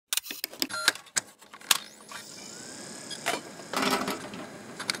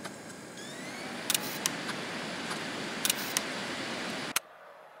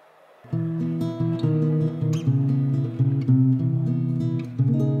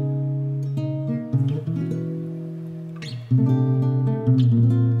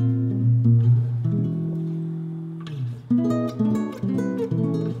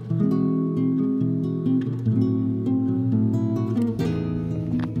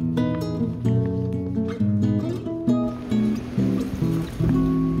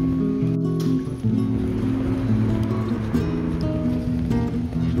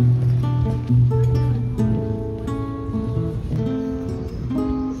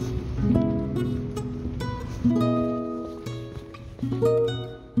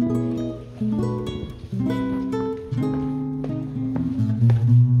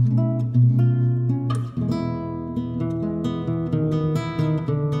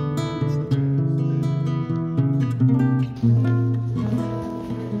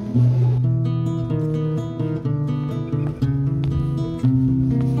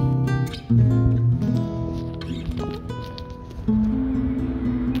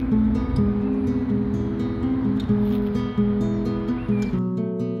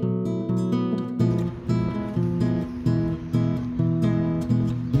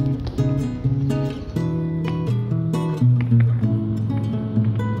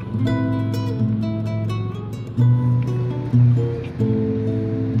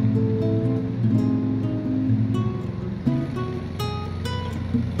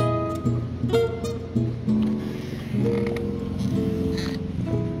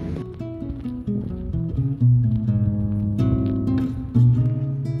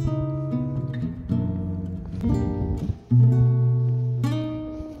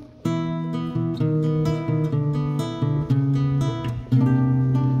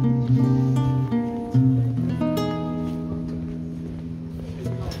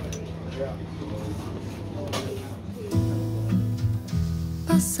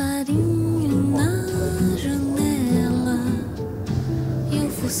E o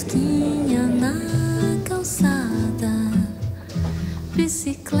fusquinha na calçada,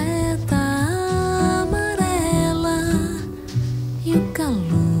 bicicleta amarela e o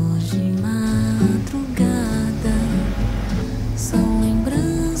calor de madrugada são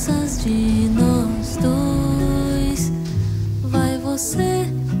lembranças de nós dois. Vai você,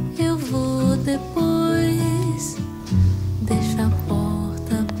 eu vou depois. Deixa a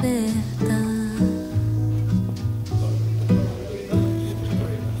porta aberta.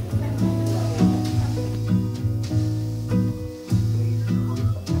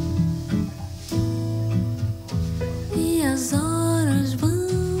 E as horas vão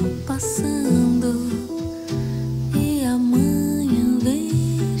passando e a manhã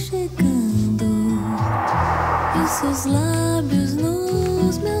vem chegando. E os seus lábios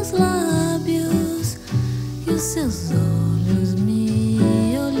nos meus lábios e os seus olhos me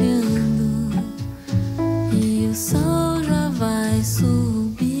olhando. E o sol já vai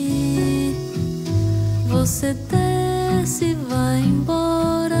subir. Você desce e vai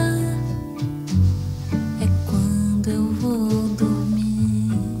embora. É quando eu vou dormir.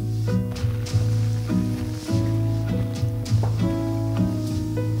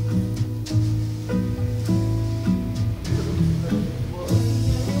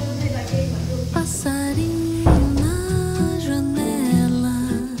 Passarinho na janela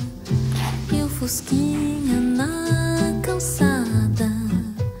e o fusquinha na calçada,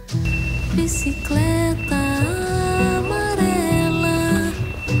 bicicleta amarela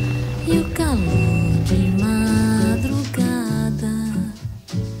e o calor de madrugada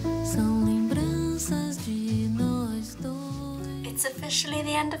são lembranças de nós dois. It's officially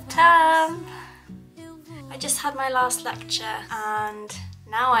the end of term. I just had my last lecture and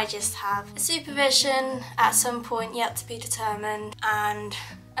now I just have a supervision at some point yet to be determined and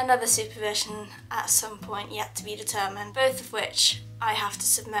another supervision at some point yet to be determined, both of which I have to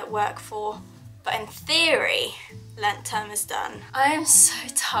submit work for. But in theory, Lent term is done. I am so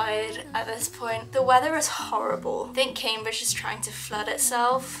tired at this point. The weather is horrible. I think Cambridge is trying to flood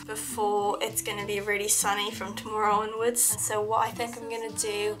itself before it's going to be really sunny from tomorrow onwards. And so what I think I'm going to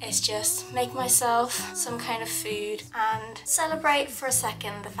do is just make myself some kind of food and celebrate for a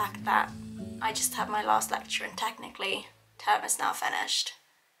second the fact that I just had my last lecture and technically term is now finished,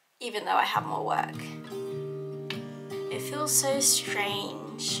 even though I have more work. It feels so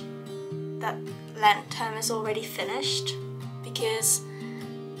strange that Lent term is already finished, because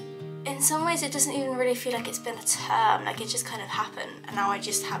in some ways it doesn't even really feel like it's been a term, like it just kind of happened, and now I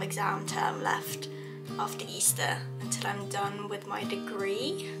just have exam term left after Easter until I'm done with my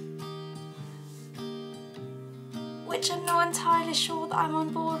degree, which I'm not entirely sure that I'm on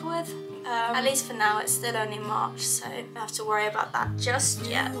board with. At least for now, it's still only March, so I don't have to worry about that just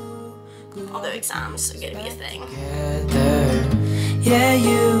yet, although exams are going to be a thing. Yeah,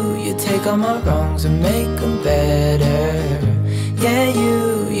 you take all my wrongs and make them better. Yeah,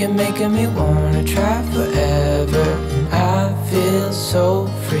 you're making me wanna try forever. And I feel so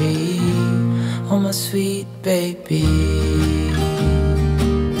free, oh my sweet baby.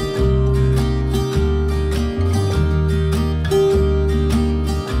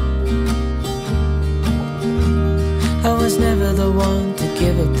 I was never the one to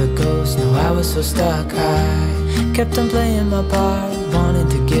give up the ghost. No, I was so stuck, I kept on playing my part, wanted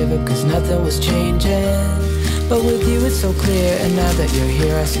to give up cause nothing was changing. But with you it's so clear, and now that you're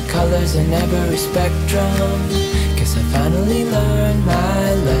here I see colors in every spectrum. Guess I finally learned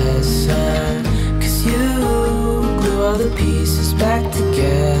my lesson. Cause you glue all the pieces back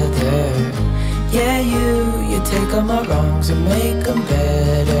together. Yeah, you take all my wrongs and make them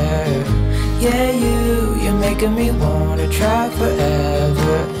better. Yeah, you're making me wanna try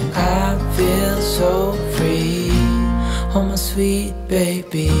forever. And I feel so free, oh my sweet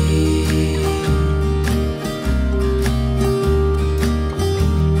baby.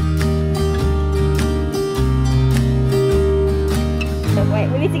 Wait,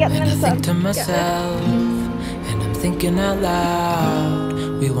 we need to get them in the sun. I think to myself, and I'm thinking out loud,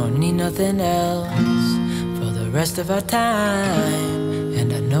 we won't need nothing else for the rest of our time.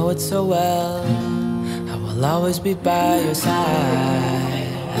 And I know it so well, I will always be by your side.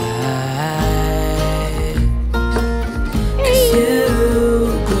 Cause you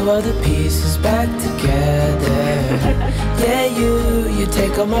glue all the pieces back together. Yeah, you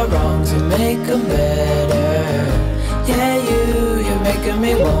take all my wrongs and make them better. Yeah, you're making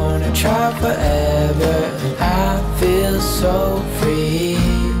me wanna try forever. And I feel so free,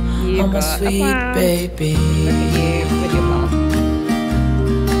 oh my sweet baby. Look at you with your mom.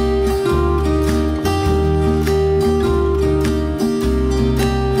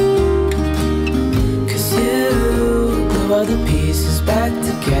 All the pieces pieces back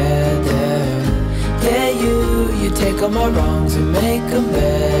together. Yeah, you take all my wrongs and make them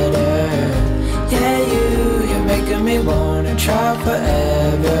better. Yeah, you're making me wanna try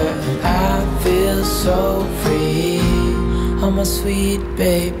forever. And I feel so free, oh my sweet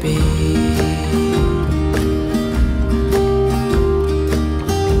baby.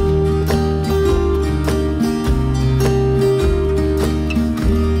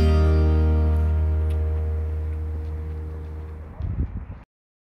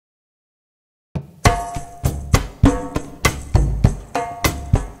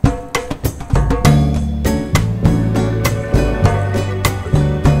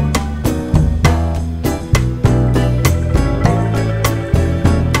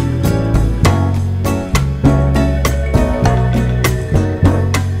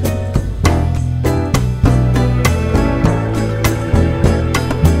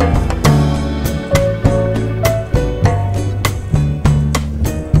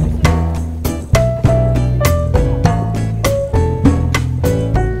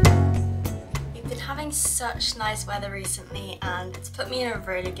 Such nice weather recently and it's put me in a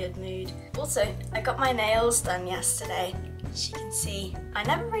really good mood. Also, I got my nails done yesterday. As you can see, I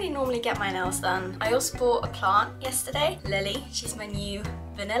never really normally get my nails done. I also bought a plant yesterday, Lily. She's my new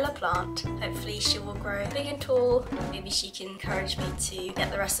vanilla plant. Hopefully she will grow big and tall. Maybe she can encourage me to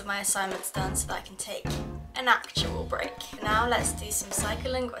get the rest of my assignments done so that I can take an actual break. Now let's do some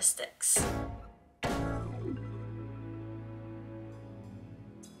psycholinguistics.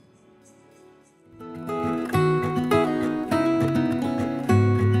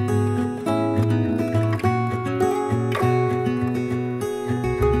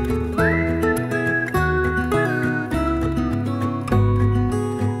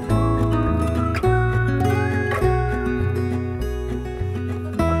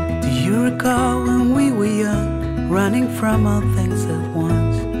 When we were young, running from all things at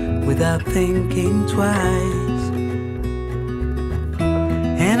once, without thinking twice.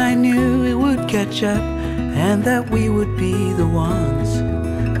 And I knew it would catch up, and that we would be the ones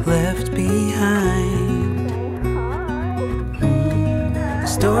left behind. The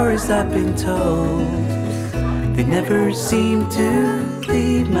stories I've been told, they never seem to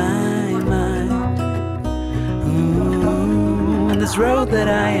leave my mind. And this road that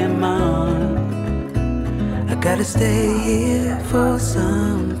I am on, I gotta stay here for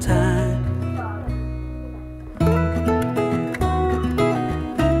some time.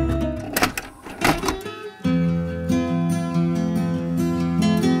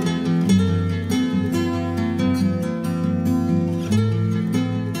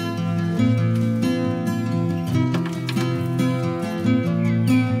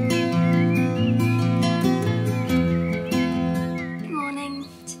 Good morning,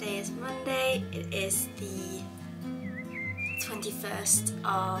 today is Monday. It is the 21st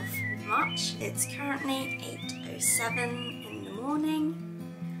of March. It's currently 8:07 in the morning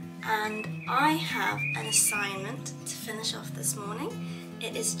and I have an assignment to finish off this morning.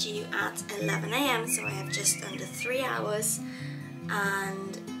 It is due at 11 AM, so I have just under 3 hours,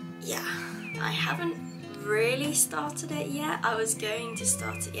 and yeah, I haven't really started it yet. I was going to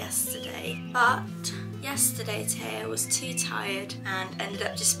start it yesterday, but yesterday Thea was too tired and ended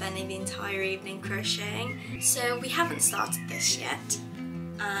up just spending the entire evening crocheting. So we haven't started this yet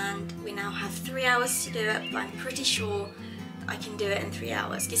and we now have 3 hours to do it, but I'm pretty sure that I can do it in 3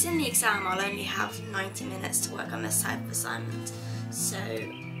 hours because in the exam I'll only have 90 minutes to work on this type of assignment, so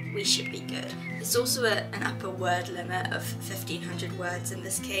we should be good. There's also an upper word limit of 1500 words in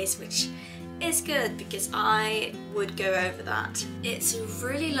this case, which is good because I would go over that. It's a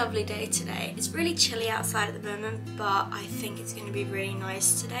really lovely day today. It's really chilly outside at the moment, but I think it's going to be really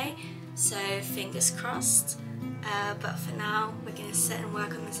nice today, so fingers crossed. But for now, we're going to sit and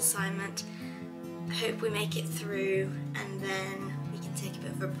work on this assignment. I hope we make it through and then we can take a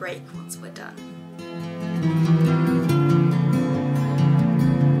bit of a break once we're done.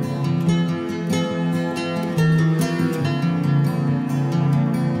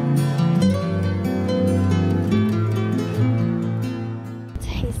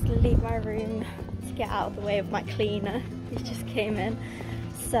 Get out of the way of my cleaner. He just came in,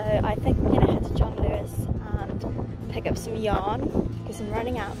 so I think I'm gonna head to John Lewis and pick up some yarn because I'm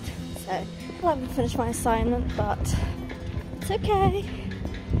running out. So I haven't finished my assignment, but it's okay,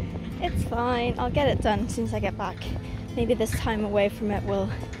 it's fine. I'll get it done as soon as I get back. Maybe this time away from it will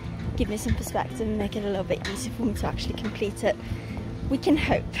give me some perspective and make it a little bit easier for me to actually complete it. We can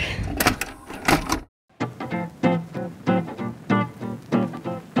hope.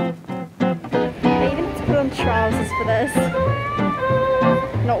 Trousers for this.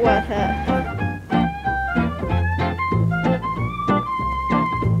 Not worth it.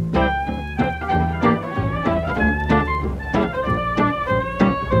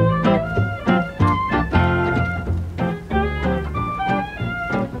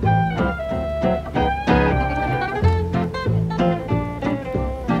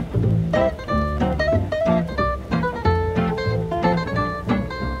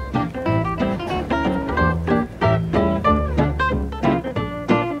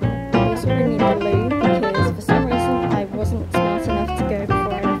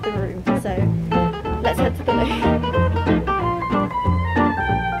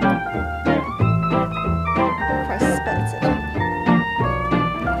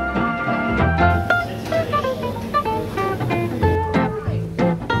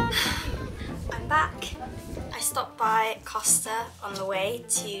 by Costa on the way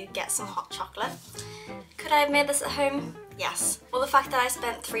to get some hot chocolate. Could I have made this at home? Yes. Will the fact that I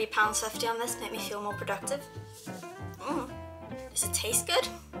spent £3.50 on this make me feel more productive? Does it taste good?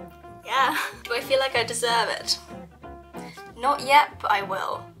 Yeah. Do I feel like I deserve it? Not yet, but I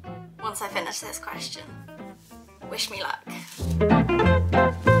will, once I finish this question. Wish me luck.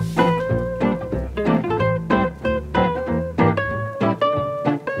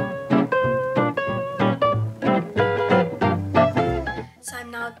 So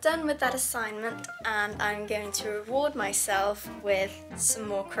I'm now done with that assignment and I'm going to reward myself with some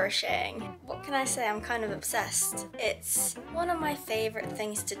more crocheting. What can I say? I'm kind of obsessed. It's one of my favourite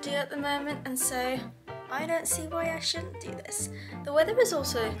things to do at the moment, and so I don't see why I shouldn't do this. The weather is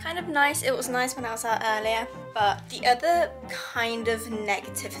also kind of nice. It was nice when I was out earlier, but the other kind of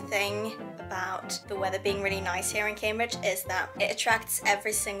negative thing about the weather being really nice here in Cambridge is that it attracts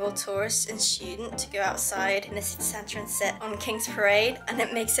every single tourist and student to go outside in the city centre and sit on King's Parade, and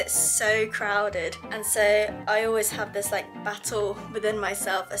it makes it so crowded. And so I always have this like battle within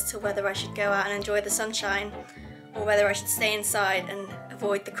myself as to whether I should go out and enjoy the sunshine or whether I should stay inside and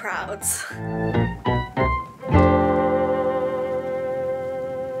avoid the crowds.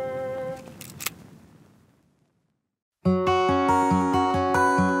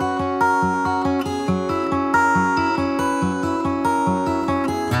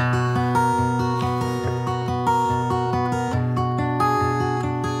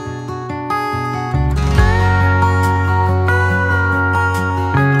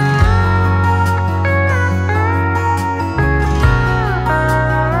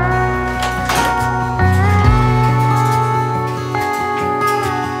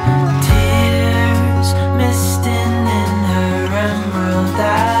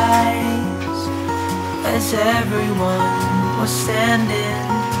 Everyone was standing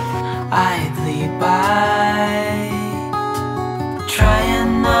idly by,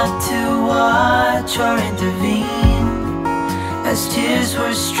 trying not to watch or intervene as tears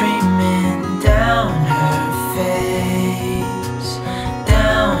were streaming down her face,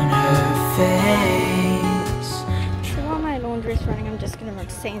 down her face. So while my laundry is running, I'm just going to run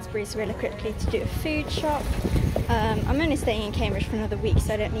to Sainsbury's really quickly to do a food shop. I'm only staying in Cambridge for another week,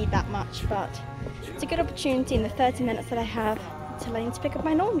 so I don't need that much, but it's a good opportunity in the 30 minutes that I have until I need to pick up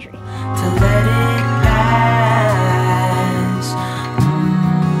my laundry. To let it pass,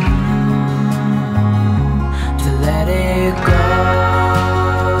 to let it go.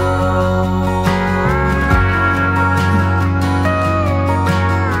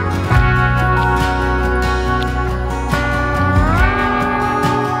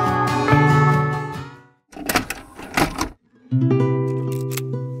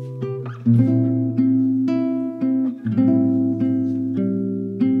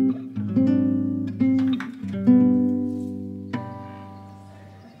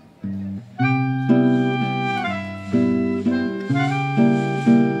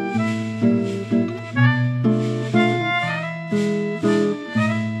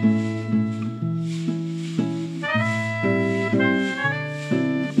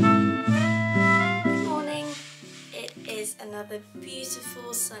 Another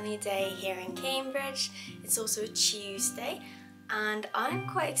beautiful sunny day here in Cambridge. It's also a Tuesday and I'm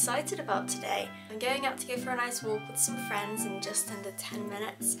quite excited about today. I'm going out to go for a nice walk with some friends in just under 10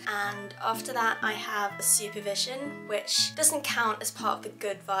 minutes, and after that I have a supervision, which doesn't count as part of the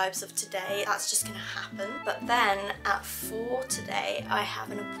good vibes of today. That's just gonna happen. But then at 4 today I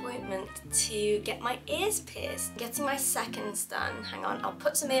have an appointment to get my ears pierced. I'm getting my seconds done. Hang on, I'll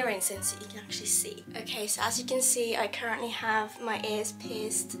put some earrings in so you can actually see. Okay, so as you can see I currently have my ears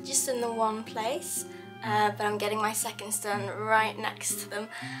pierced just in the one place. But I'm getting my seconds done right next to them,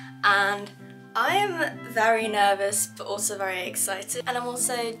 and I am very nervous but also very excited. And I'm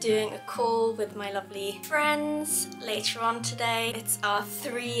also doing a call with my lovely friends later on today. It's our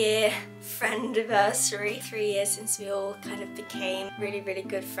 3-year friend-iversary. 3 years since we all kind of became really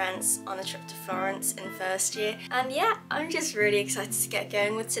good friends on a trip to Florence in first year. And yeah, I'm just really excited to get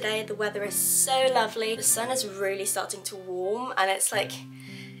going with today. The weather is so lovely. The sun is really starting to warm and it's like,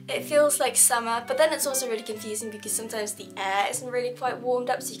 it feels like summer, but then it's also really confusing because sometimes the air isn't really quite warmed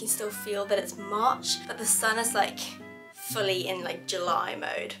up, so you can still feel that it's March, but the sun is like fully in like July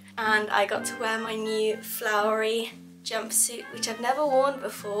mode. And I got to wear my new flowery jumpsuit, which I've never worn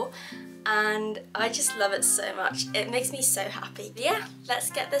before, and I just love it so much. It makes me so happy. But yeah,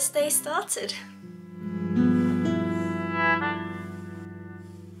 let's get this day started.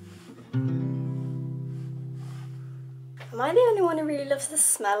 Am I I the only one who really loves the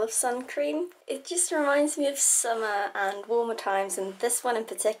smell of sun cream? It just reminds me of summer and warmer times, and this one in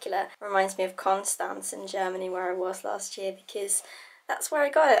particular reminds me of Constance in Germany where I was last year, because that's where I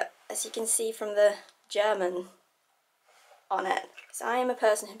got it, as you can see from the German on it. Because I am a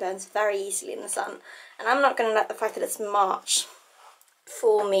person who burns very easily in the sun, and I'm not going to let the fact that it's March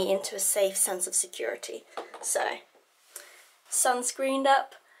fool me into a safe sense of security. So, sunscreened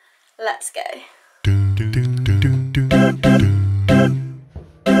up, let's go.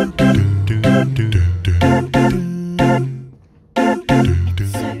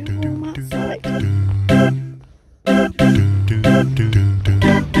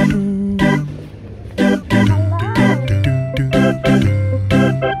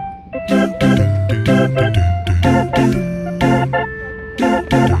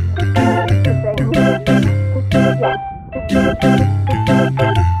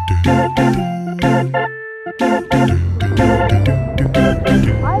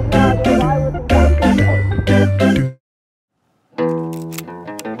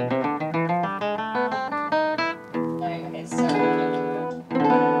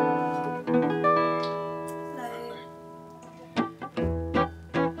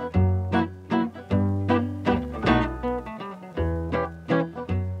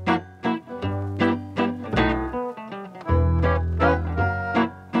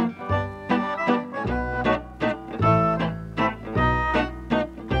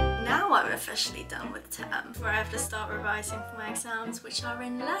 Officially done with term, where I have to start revising for my exams, which are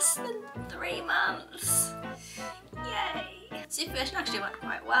in less than 3 months. Yay! Supervision actually went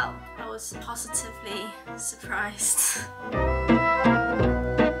quite well. I was positively surprised.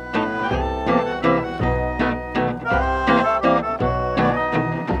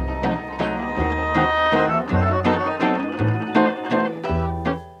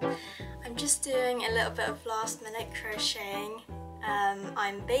 I'm just doing a little bit of last minute crocheting.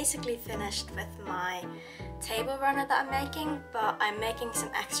 I'm basically finished with my table runner that I'm making, but I'm making some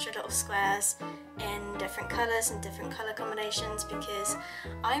extra little squares in different colours and different colour combinations because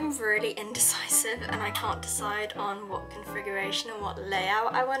I'm really indecisive and I can't decide on what configuration and what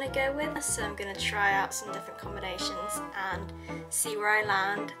layout I want to go with. So I'm going to try out some different combinations and see where I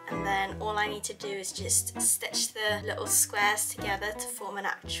land, and then all I need to do is just stitch the little squares together to form an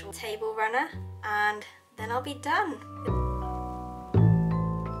actual table runner, and then I'll be done.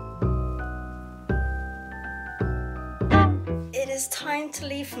 It is time to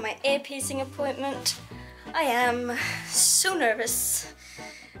leave for my ear-piercing appointment. I am so nervous,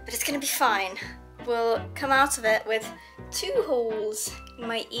 but it's gonna be fine. We'll come out of it with 2 holes in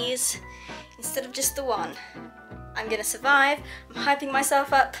my ears instead of just the 1. I'm gonna survive. I'm hyping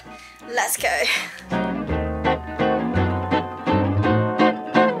myself up. Let's go.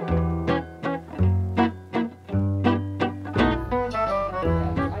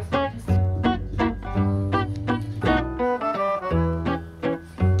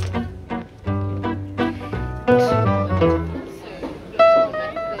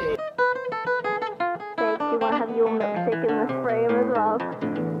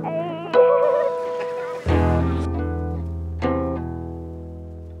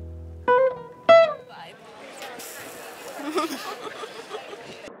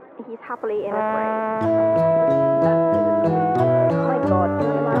 He's happily in a frame. Oh my god, can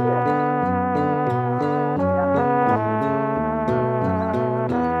you imagine?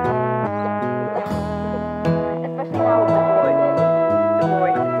 Especially now with the holidays. Don't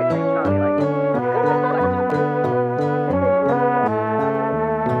worry, I'm picturing Charlie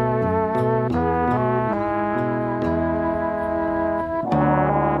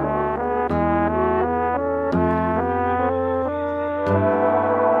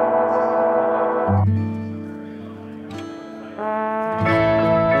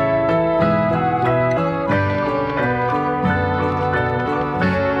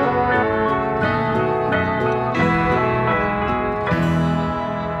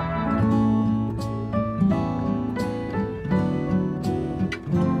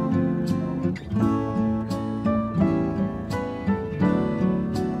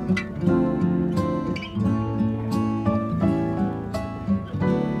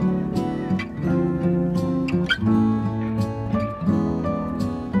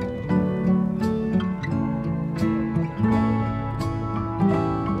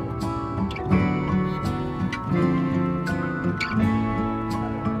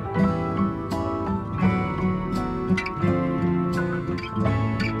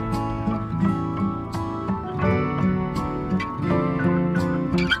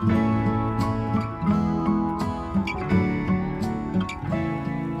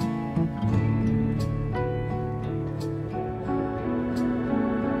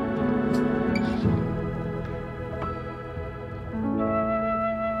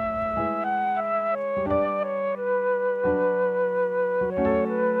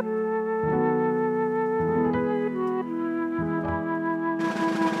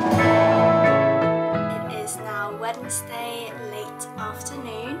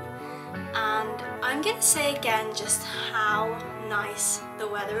afternoon, and I'm gonna say again just how nice the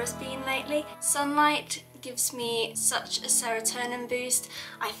weather has been lately. Sunlight gives me such a serotonin boost.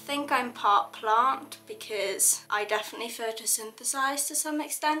 I think I'm part plant because I definitely photosynthesize to some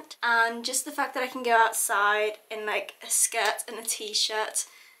extent, and just the fact that I can go outside in like a skirt and a t-shirt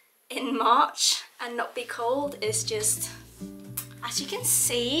in March and not be cold is just, as you can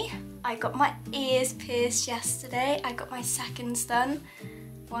see, I got my ears pierced yesterday. I got my seconds done,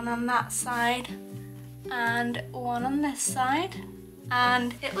 one on that side and one on this side,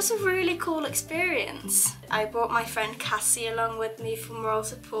 and it was a really cool experience. I brought my friend Cassie along with me for moral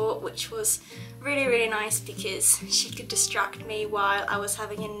support, which was really nice because she could distract me while I was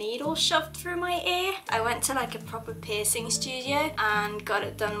having a needle shoved through my ear. I went to like a proper piercing studio and got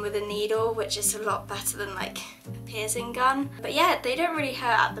it done with a needle, which is a lot better than like a piercing gun. But yeah, they don't really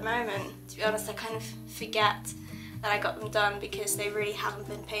hurt at the moment. To be honest, I kind of forget that I got them done because they really haven't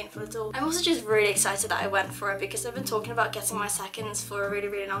been painful at all. I'm also just really excited that I went for it because I've been talking about getting my seconds for a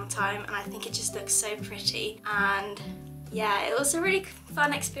really long time, and I think it just looks so pretty. And yeah, it was a really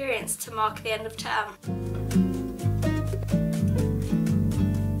fun experience to mark the end of term.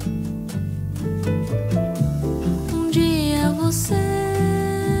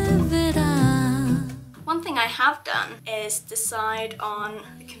 One thing I have done is decide on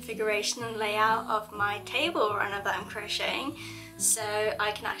the configuration and layout of my table runner that I'm crocheting, so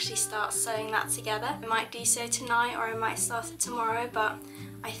I can actually start sewing that together. I might do so tonight or I might start it tomorrow, but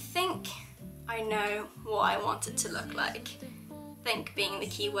I think I know what I want it to look like. Think being the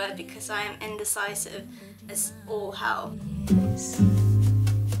key word because I am indecisive as all hell.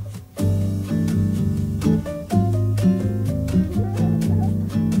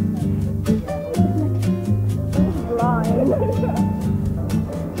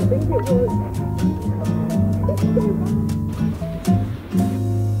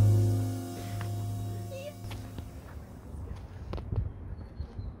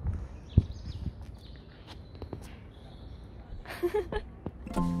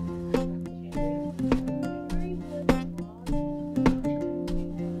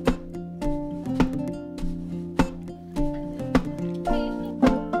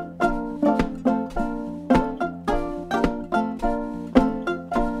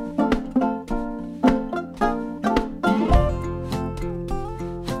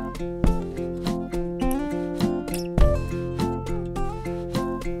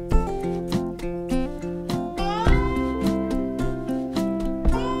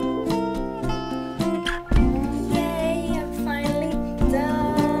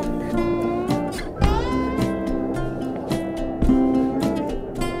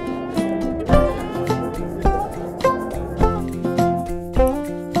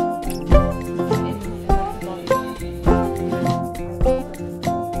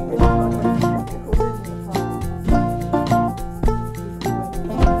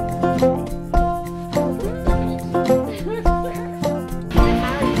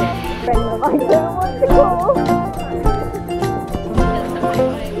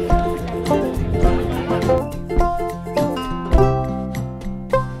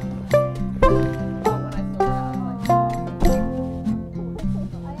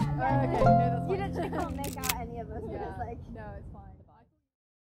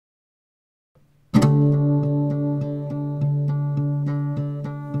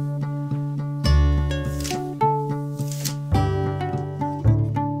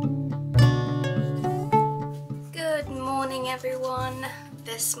 Everyone,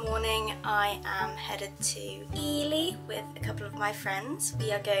 this morning I am headed to Ely with a couple of my friends.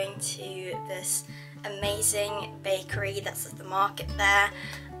 We are going to this amazing bakery that's at the market there,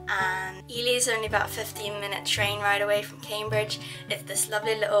 and Ely is only about a 15-minute train ride away from Cambridge. It's this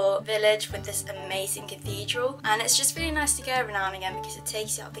lovely little village with this amazing cathedral, and it's just really nice to go every now and again because it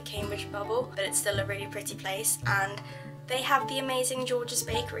takes you out of the Cambridge bubble, but it's still a really pretty place. And they have the amazing George's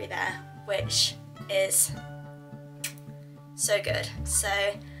Bakery there, which is so good. So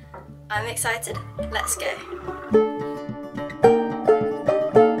I'm excited. Let's go.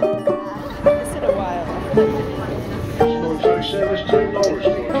 It's been a while. Service to Norwich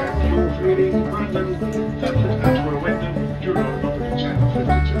for Jack Reading, London, Thetford, Ashwell, Wyndham, Durham, London,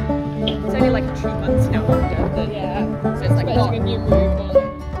 10:52. It's only like 2 months now after the, yeah. So it's like not a new move on.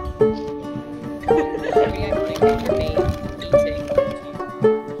 Maybe I'm putting picture of me eating.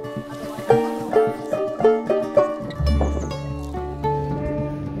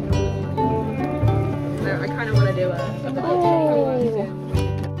 I kind of want to do a